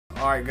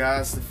Alright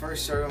guys, the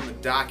first shirt on the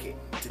docket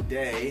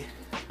today,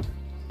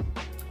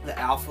 the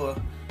Alpha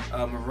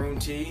maroon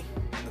tee.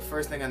 And the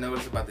first thing I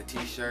noticed about the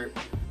t-shirt,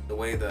 the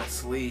way the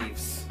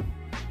sleeves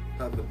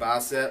hug the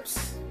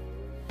biceps,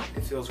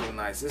 it feels real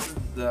nice. This is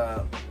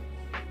the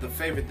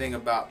favorite thing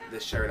about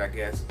this shirt, I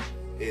guess,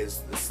 is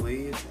the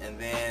sleeves, and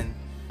then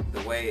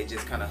the way it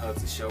just kind of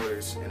hugs the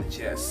shoulders and the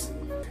chest.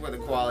 Where the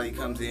quality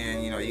comes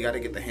in, you know, you got to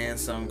get the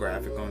hand-sewn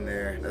graphic on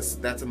there.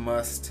 That's a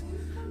must.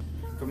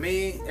 For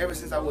me, ever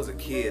since I was a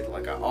kid,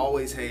 like I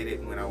always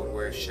hated when I would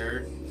wear a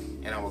shirt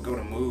and I would go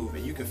to move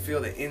and you can feel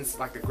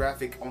the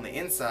graphic on the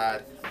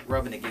inside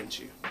rubbing against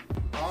you.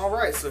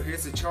 Alright, so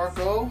here's the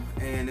charcoal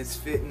and it's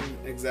fitting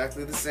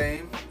exactly the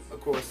same. Of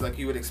course, like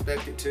you would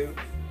expect it to.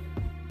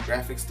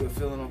 Graphics still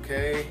feeling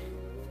okay.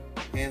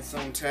 Hand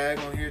sewn tag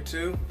on here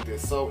too.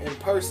 So in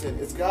person,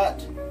 it's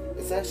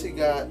actually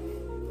got,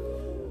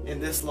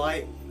 in this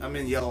light, I'm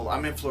in yellow,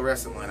 I'm in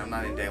fluorescent light, I'm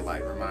not in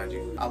daylight, remind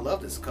you. I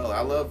love this color.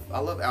 I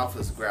love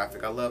Alpha's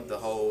graphic. I love the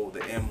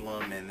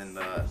emblem, and then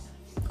the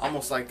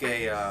almost like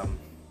a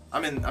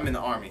I'm in the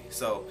Army,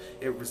 so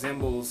it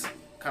resembles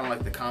kind of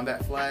like the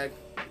combat flag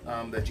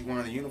that you wear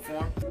on the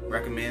uniform.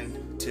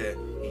 Recommend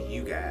to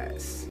you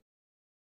guys.